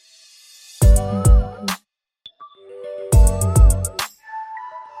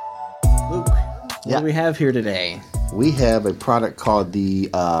What do we have here today? We have a product called the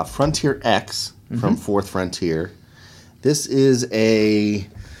Frontier X from Fourth Frontier. This is a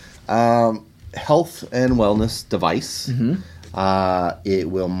health and wellness device. It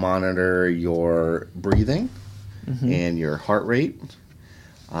will monitor your breathing and your heart rate.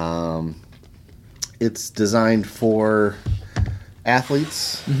 It's designed for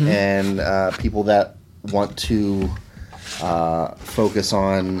athletes and people that want to focus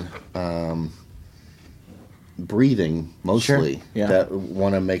on breathing mostly. Sure. Yeah. That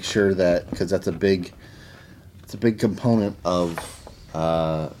want to make sure that, because that's a big component of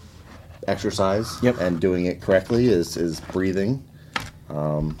exercise. Yep. And doing it correctly is breathing.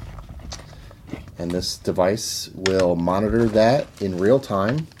 And this device will monitor that in real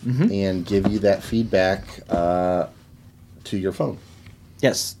time and give you that feedback to your phone.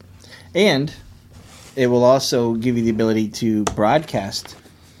 Yes. And it will also give you the ability to broadcast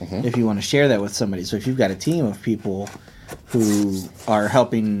if you want to share that with somebody. So if you've got a team of people who are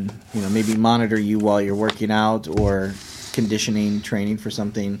helping, maybe monitor you while you're working out or conditioning, training for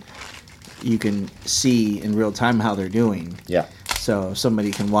something, you can see in real time how they're doing. Yeah. So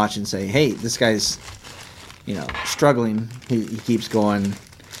somebody can watch and say, hey, this guy's, struggling. He keeps going.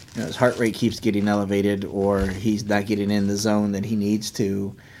 His heart rate keeps getting elevated, or he's not getting in the zone that he needs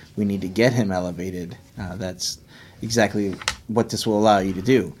to. We need to get him elevated. That's exactly what this will allow you to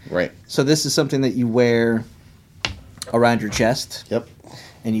do. Right. So this is something that you wear around your chest. Yep.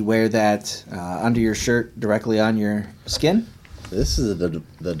 And you wear that under your shirt directly on your skin. This is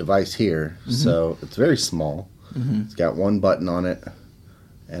the device here. So it's very small. It's got one button on it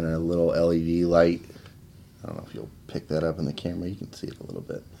and a little LED light. I don't know if you'll pick that up in the camera. You can see it a little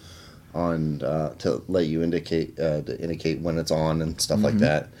bit on to let you indicate when it's on and stuff like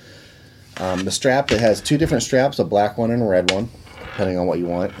that. The strap, it has two different straps, a black one and a red one, depending on what you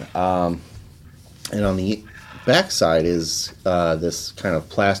want. And on the back side is this kind of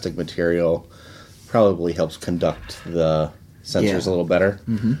plastic material. Probably helps conduct the sensors a little better.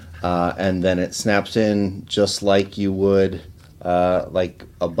 And then it snaps in just like you would like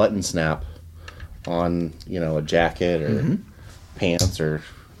a button snap on a jacket or pants or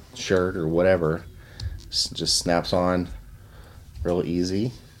shirt or whatever. Just snaps on real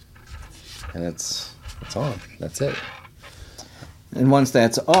easy, and it's on. That's it. And once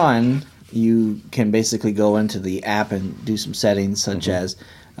that's on, you can basically go into the app and do some settings, such as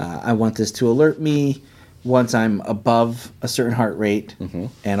I want this to alert me once I'm above a certain heart rate,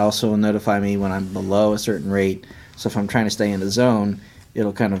 and also notify me when I'm below a certain rate. So if I'm trying to stay in the zone,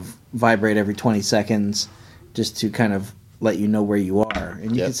 it'll kind of vibrate every 20 seconds just to kind of let you know where you are.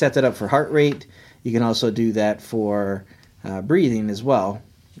 And you can set that up for heart rate. You can also do that for breathing as well.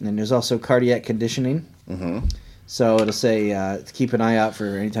 And there's also cardiac conditioning. So it'll say to keep an eye out for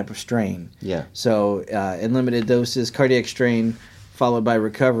any type of strain. Yeah. So in limited doses, cardiac strain followed by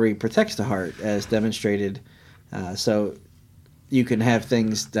recovery protects the heart, as demonstrated. So you can have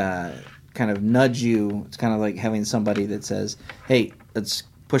things kind of nudge you. It's kind of like having somebody that says, hey, let's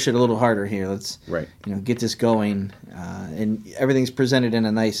push it a little harder here. Let's get this going. And everything's presented in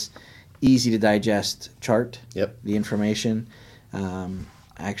a nice, easy to digest chart. Yep. The information.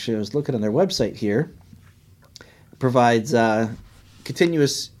 Actually, I was looking on their website here. It provides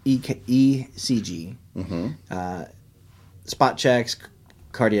continuous ECG, spot checks,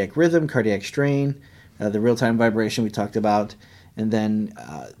 cardiac rhythm, cardiac strain, the real-time vibration we talked about. And then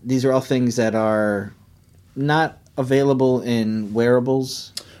these are all things that are not available in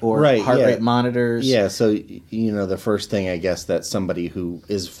wearables or heart rate monitors. Yeah, so, the first thing, I guess, that somebody who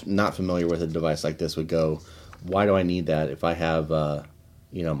is not familiar with a device like this would go, why do I need that if I have,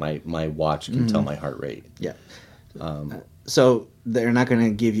 my watch can tell my heart rate? Yeah. So they're not going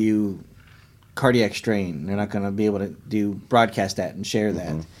to give you cardiac strain. They're not going to be able to broadcast that and share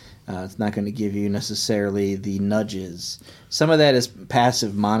that. It's not going to give you necessarily the nudges. Some of that is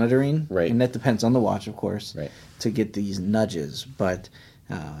passive monitoring, and that depends on the watch, of course, to get these nudges. But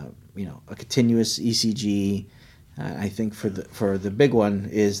a continuous ECG, I think for the big one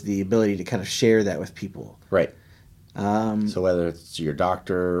is the ability to kind of share that with people. Right. So whether it's your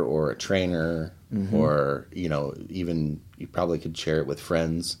doctor or a trainer, or even you probably could share it with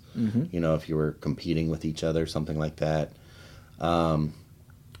friends. If you were competing with each other, something like that.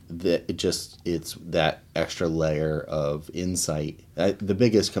 It's that extra layer of insight. The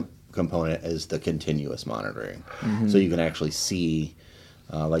biggest component is the continuous monitoring. So you can actually see,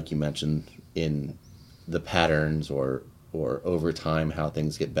 like you mentioned, in the patterns or over time how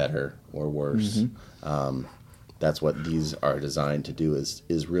things get better or worse. That's what these are designed to do,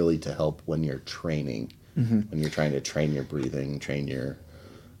 is really to help when you're training, when you're trying to train your breathing, train your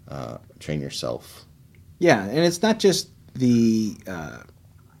train yourself. Yeah, and it's not just the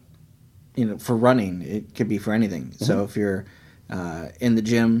for running. It could be for anything. Mm-hmm. So if you're in the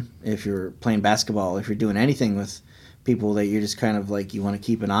gym, if you're playing basketball, if you're doing anything with people that you're just kind of like you want to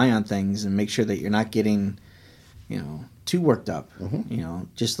keep an eye on things and make sure that you're not getting too worked up. Mm-hmm.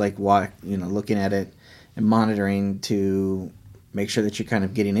 Just like looking at it and monitoring to make sure that you're kind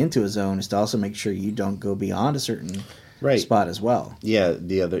of getting into a zone is to also make sure you don't go beyond a certain spot as well.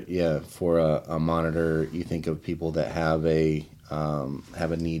 Yeah, for a monitor, you think of people that have a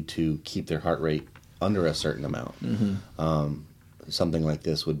need to keep their heart rate under a certain amount. Mm-hmm. Something like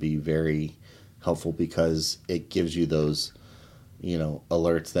this would be very helpful because it gives you those,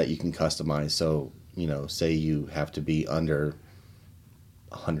 alerts that you can customize. So, say you have to be under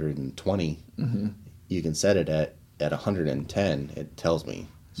 120, mm-hmm. you can set it at 110. It tells me,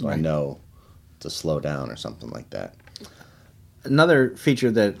 so I know to slow down or something like that. Another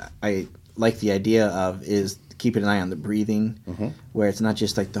feature that I like the idea of is keeping an eye on the breathing, mm-hmm. where it's not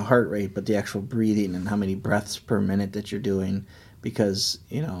just like the heart rate, but the actual breathing and how many breaths per minute that you're doing. Because,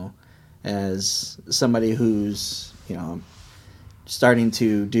 as somebody who's, starting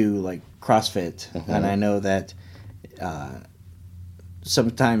to do like CrossFit, mm-hmm. and I know that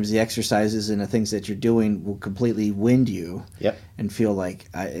sometimes the exercises and the things that you're doing will completely wind you. Yep. And feel like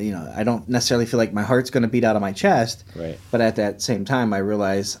I don't necessarily feel like my heart's going to beat out of my chest. Right. But at that same time, I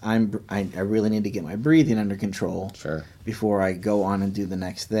realize I really need to get my breathing under control. Sure. Before I go on and do the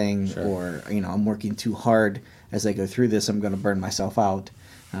next thing. Sure. Or I'm working too hard as I go through this. I'm going to burn myself out.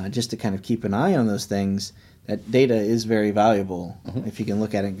 Just to kind of keep an eye on those things. That data is very valuable. Mm-hmm. If you can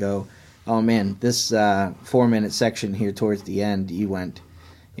look at it and go, oh man, this 4-minute section here towards the end, you went,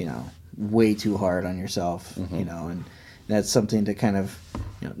 way too hard on yourself, mm-hmm. And that's something to kind of,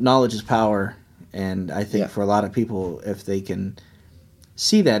 knowledge is power. And I think for a lot of people, if they can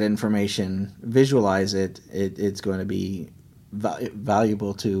see that information, visualize it, it's going to be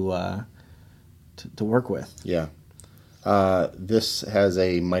valuable to work with. Yeah. This has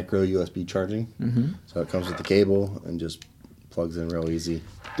a micro USB charging, mm-hmm. so it comes with the cable and just plugs in real easy.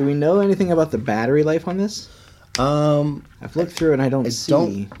 Do we know anything about the battery life on this? I've looked through and I don't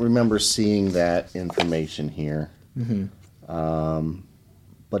remember seeing that information here. Mm-hmm.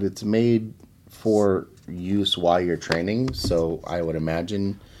 But it's made for use while you're training, so I would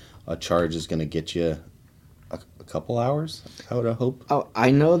imagine a charge is going to get you a couple hours, I would hope. Oh,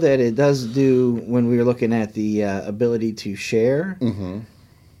 I know that it does do, when we were looking at the ability to share, mm-hmm.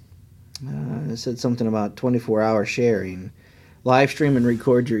 It said something about 24-hour sharing. Live stream and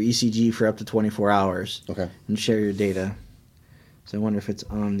record your ECG for up to 24 hours. Okay. And share your data. So I wonder if it's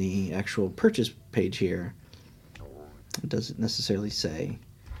on the actual purchase page here. It doesn't necessarily say.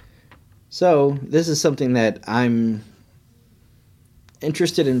 So this is something that I'm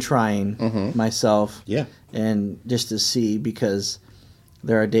interested in trying mm-hmm. myself. Yeah. And just to see, because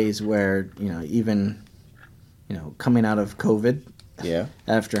there are days where, even, coming out of COVID,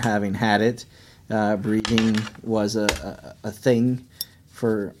 after having had it, breathing was a thing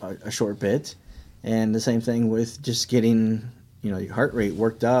for a short bit. And the same thing with just getting, your heart rate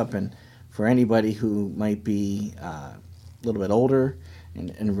worked up. And for anybody who might be a little bit older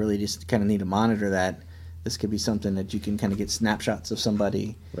and really just kind of need to monitor that, this could be something that you can kind of get snapshots of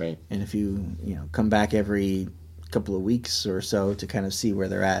somebody. Right. And if you, come back every couple of weeks or so to kind of see where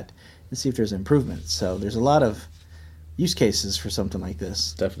they're at and see if there's improvements. So there's a lot of use cases for something like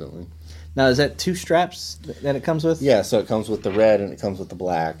this. Definitely. Now, is that 2 straps that it comes with? Yeah, so it comes with the red and it comes with the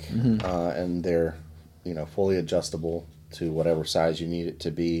black. Mm-hmm. And they're, fully adjustable to whatever size you need it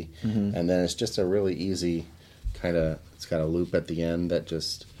to be. Mm-hmm. And then it's just a really easy it's got a loop at the end that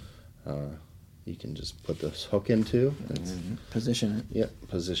just... you can just put this hook into. And position it. Yep,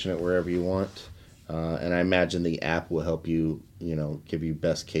 position it wherever you want. And I imagine the app will help you, give you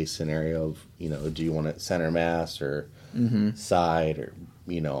best case scenario of, do you want it center mass or mm-hmm. side or,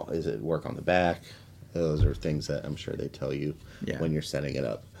 is it work on the back? Those are things that I'm sure they tell you when you're setting it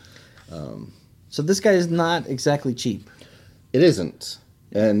up. So this guy is not exactly cheap. It isn't.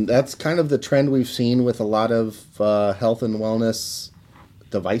 And that's kind of the trend we've seen with a lot of health and wellness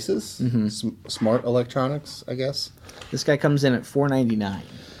devices, mm-hmm. Smart electronics, I guess. This guy comes in at $499.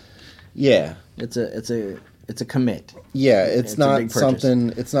 Yeah, it's a commit. Yeah, it's not something.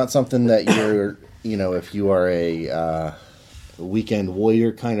 It's not something that you're, if you are a weekend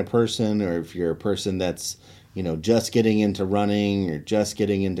warrior kind of person, or if you're a person that's, just getting into running or just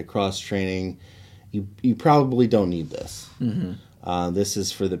getting into cross training, you probably don't need this. Mm-hmm. This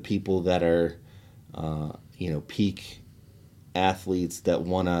is for the people that are, peak athletes that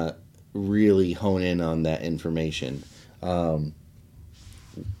want to really hone in on that information.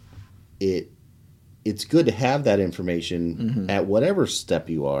 it's good to have that information at whatever step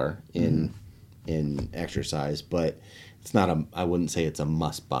you are in exercise, but it's not I wouldn't say it's a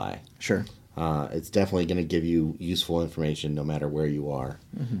must buy. Sure. It's definitely going to give you useful information no matter where you are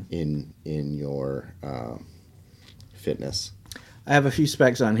in your fitness. I have a few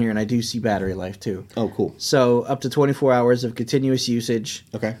specs on here, and I do see battery life too. Oh, cool. So up to 24 hours of continuous usage.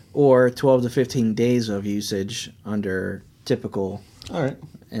 Okay. Or 12 to 15 days of usage under typical. All right.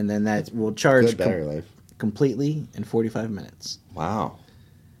 And then that will charge Good battery life. Completely in 45 minutes. Wow.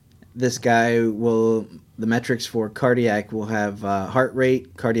 This guy the metrics for cardiac will have heart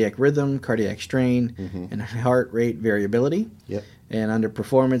rate, cardiac rhythm, cardiac strain, and heart rate variability. Yep. And under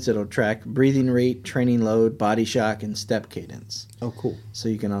performance, it'll track breathing rate, training load, body shock, and step cadence. Oh, cool. So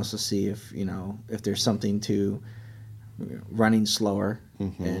you can also see if there's something to running slower,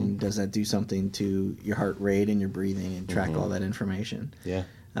 and does that do something to your heart rate and your breathing, and track all that information. Yeah.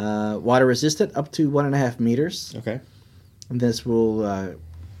 Water resistant up to 1.5 meters. Okay. And this will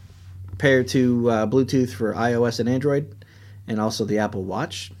pair to Bluetooth for iOS and Android, and also the Apple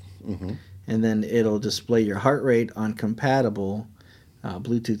Watch. And then it'll display your heart rate on compatible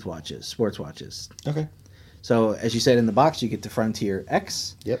Bluetooth watches, sports watches. Okay. So as you said in the box, you get the Frontier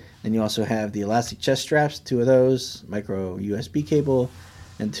X. Yep. And you also have the elastic chest straps, 2 of those, micro USB cable,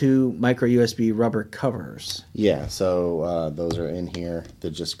 and 2 micro USB rubber covers. Yeah, so those are in here. They're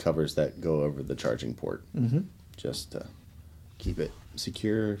just covers that go over the charging port. Just to keep it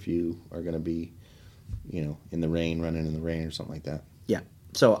secure if you are going to be, in the rain, running in the rain or something like that. Yeah.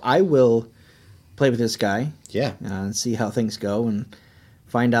 So I will play with this guy. Yeah. And see how things go and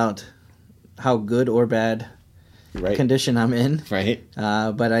find out how good or bad condition I'm in. Right.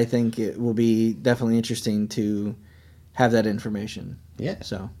 But I think it will be definitely interesting to have that information. Yeah.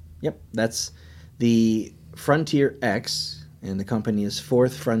 So, yep, that's the Frontier X, and the company is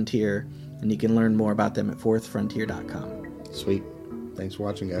Fourth Frontier, and you can learn more about them at fourthfrontier.com. Sweet. Thanks for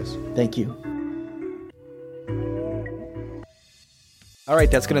watching, guys. Thank you. All right,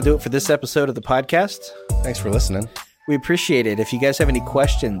 that's going to do it for this episode of the podcast. Thanks for listening. We appreciate it. If you guys have any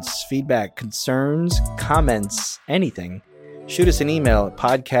questions, feedback, concerns, comments, anything, shoot us an email at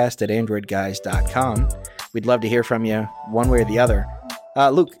podcast@androidguys.com. We'd love to hear from you one way or the other.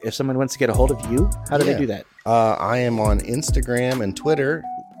 Luke, if someone wants to get a hold of you, how do they do that? I am on Instagram and Twitter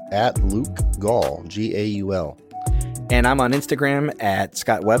at Luke Gaul, Gaul. And I'm on Instagram at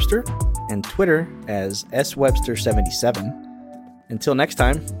Scott Webster and Twitter as swebster77. Until next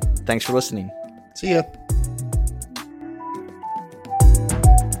time, thanks for listening. See ya.